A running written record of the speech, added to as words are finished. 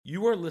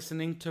You are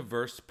listening to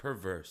Verse per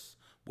Verse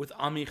with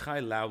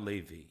Amichai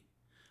Lau-Levi,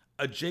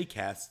 a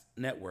JCast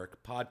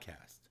Network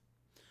podcast.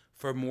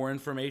 For more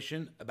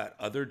information about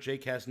other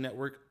JCast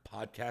Network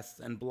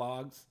podcasts and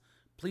blogs,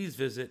 please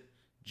visit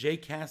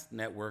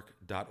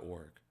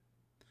jcastnetwork.org.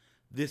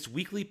 This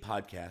weekly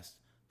podcast,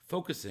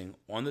 focusing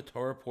on the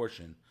Torah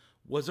portion,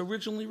 was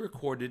originally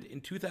recorded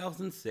in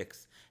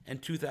 2006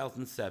 and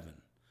 2007,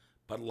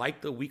 but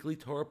like the weekly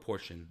Torah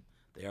portion,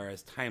 they are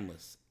as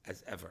timeless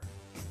as ever.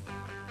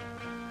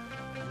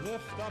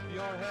 Lift up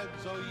your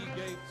heads, O ye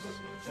gates,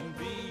 and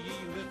be ye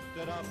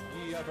lifted up,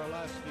 ye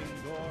everlasting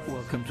doors.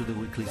 Welcome to the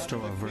weekly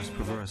Torah Verse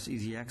per Verse,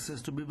 easy access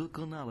to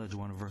biblical knowledge,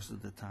 one verse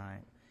at a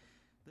time.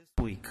 This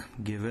week,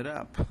 give it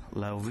up.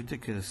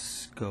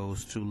 Leviticus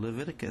goes to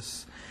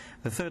Leviticus.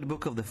 The third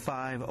book of the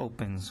five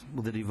opens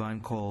with a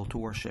divine call to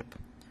worship,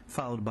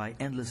 followed by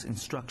endless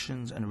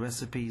instructions and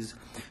recipes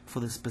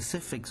for the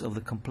specifics of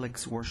the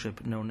complex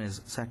worship known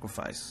as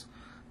sacrifice,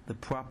 the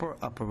proper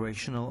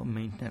operational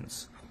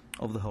maintenance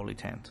of the Holy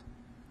Tent.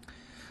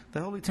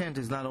 The Holy Tent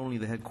is not only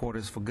the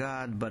headquarters for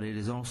God, but it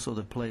is also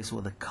the place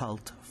where the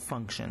cult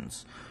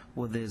functions,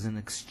 where there is an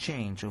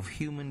exchange of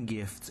human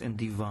gifts and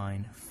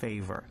divine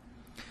favor.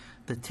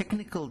 The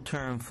technical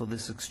term for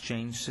this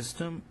exchange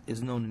system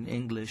is known in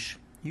English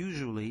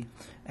usually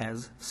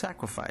as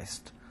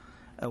sacrificed,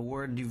 a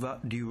word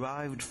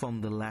derived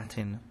from the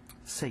Latin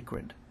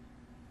sacred.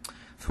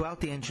 Throughout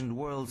the ancient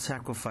world,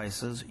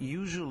 sacrifices,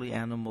 usually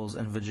animals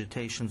and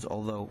vegetations,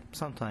 although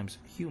sometimes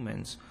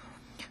humans,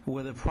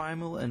 were the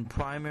primal and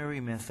primary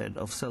method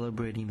of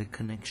celebrating the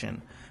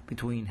connection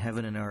between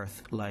heaven and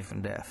earth, life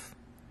and death.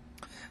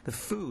 The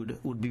food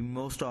would be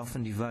most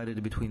often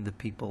divided between the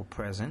people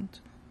present.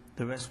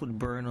 The rest would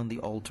burn on the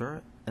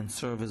altar and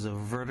serve as a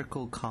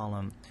vertical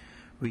column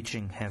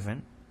reaching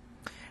heaven.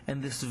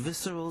 And this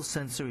visceral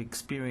sensory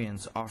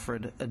experience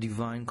offered a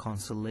divine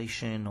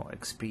consolation or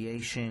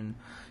expiation,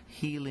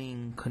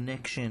 healing,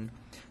 connection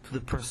to the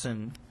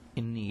person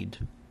in need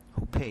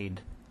who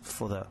paid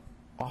for the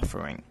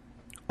offering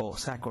or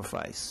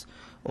sacrifice,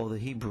 or the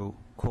Hebrew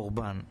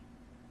korban.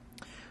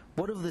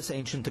 What of this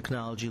ancient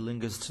technology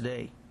lingers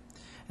today?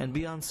 And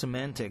beyond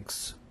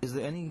semantics, is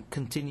there any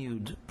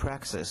continued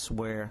praxis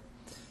where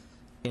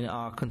in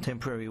our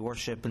contemporary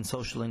worship and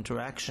social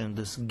interaction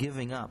this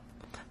giving up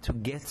to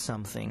get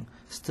something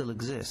still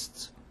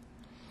exists?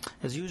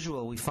 As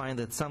usual, we find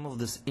that some of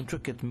this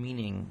intricate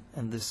meaning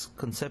and this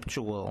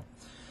conceptual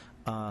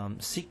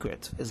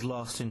secret is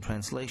lost in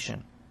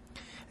translation.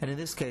 And in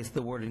this case,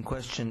 the word in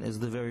question is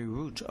the very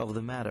root of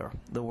the matter,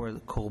 the word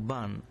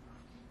korban.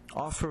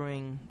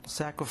 Offering,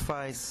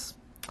 sacrifice,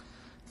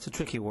 it's a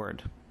tricky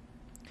word.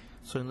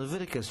 So in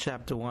Leviticus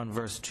chapter 1,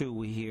 verse 2,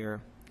 we hear,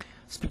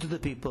 "Speak to the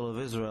people of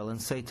Israel and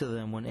say to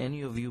them, when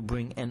any of you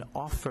bring an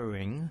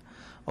offering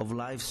of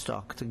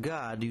livestock to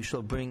God, you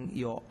shall bring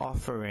your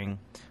offering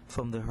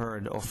from the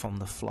herd or from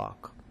the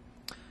flock."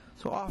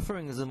 So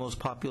offering is the most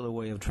popular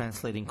way of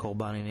translating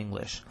korban in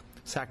English.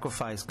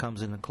 Sacrifice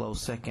comes in a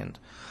close second.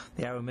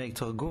 The Aramaic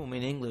Targum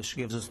in English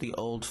gives us the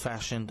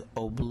old-fashioned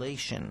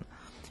oblation.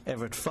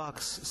 Everett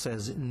Fox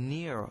says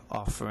near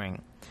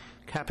offering,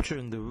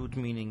 capturing the root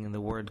meaning in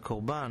the word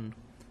korban,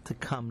 to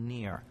come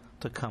near,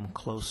 to come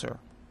closer.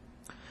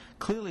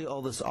 Clearly,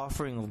 all this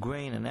offering of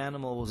grain and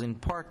animal was in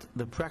part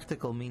the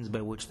practical means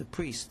by which the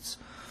priests,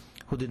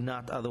 who did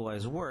not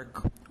otherwise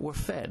work, were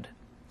fed.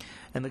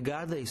 And the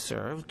God they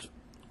served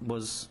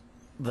was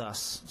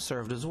thus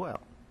served as well.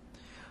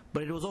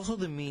 But it was also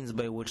the means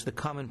by which the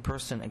common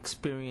person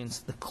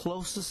experienced the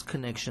closest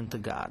connection to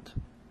God,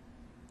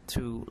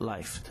 to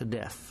life, to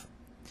death.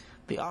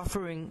 The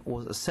offering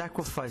was a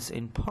sacrifice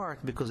in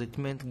part because it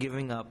meant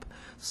giving up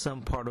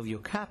some part of your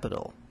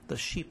capital. The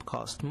sheep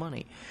cost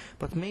money,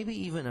 but maybe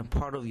even a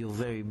part of your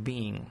very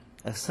being.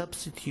 A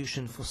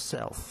substitution for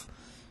self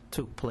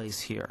took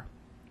place here,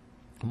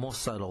 more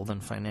subtle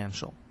than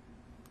financial.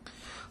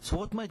 So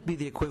what might be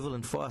the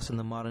equivalent for us in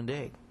the modern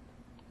day?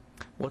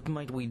 What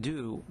might we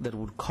do that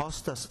would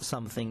cost us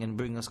something and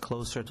bring us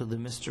closer to the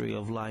mystery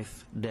of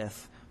life,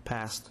 death,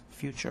 past,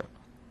 future?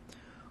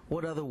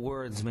 What other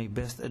words may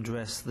best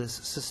address this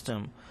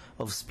system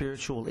of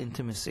spiritual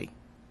intimacy,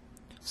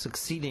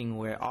 succeeding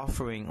where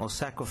offering or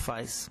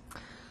sacrifice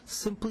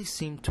simply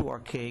seemed too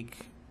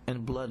archaic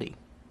and bloody?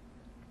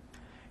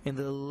 In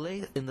the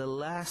late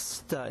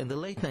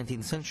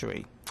 19th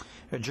century,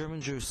 a German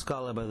Jewish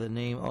scholar by the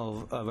name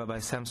of Rabbi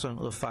Samson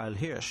Raphael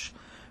Hirsch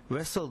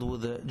wrestled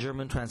with the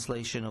German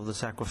translation of the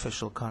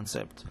sacrificial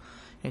concept,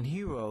 and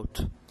he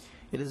wrote,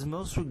 "It is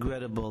most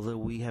regrettable that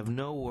we have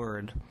no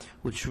word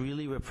which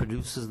really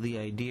reproduces the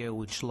idea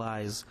which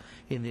lies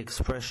in the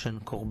expression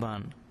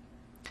korban.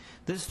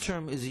 This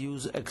term is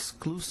used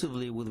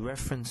exclusively with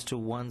reference to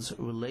one's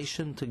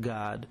relation to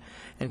God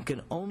and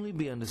can only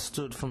be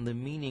understood from the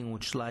meaning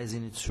which lies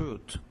in its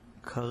root,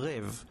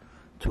 karev,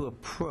 to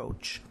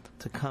approach,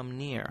 to come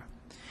near,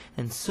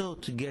 and so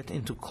to get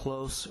into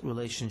close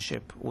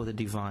relationship with the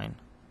divine."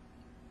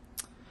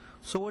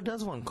 So what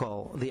does one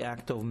call the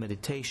act of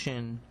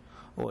meditation,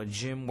 or a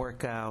gym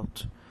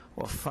workout,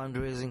 or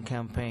fundraising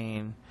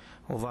campaign,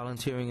 or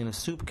volunteering in a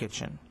soup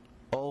kitchen.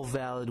 All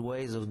valid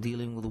ways of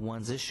dealing with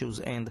one's issues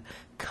and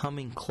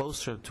coming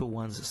closer to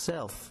one's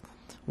self,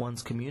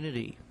 one's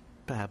community,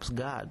 perhaps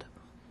God,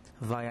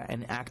 via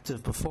an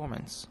active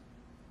performance.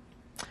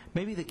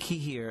 Maybe the key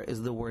here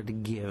is the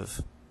word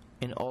give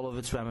in all of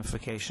its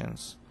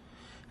ramifications.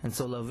 And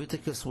so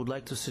Leviticus would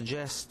like to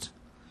suggest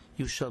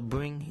you shall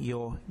bring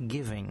your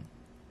giving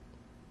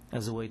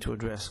as a way to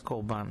address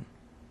Korban.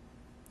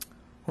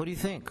 What do you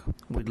think?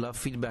 We'd love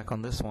feedback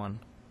on this one.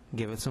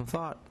 Give it some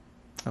thought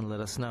and let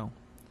us know.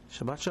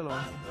 Shabbat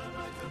Shalom.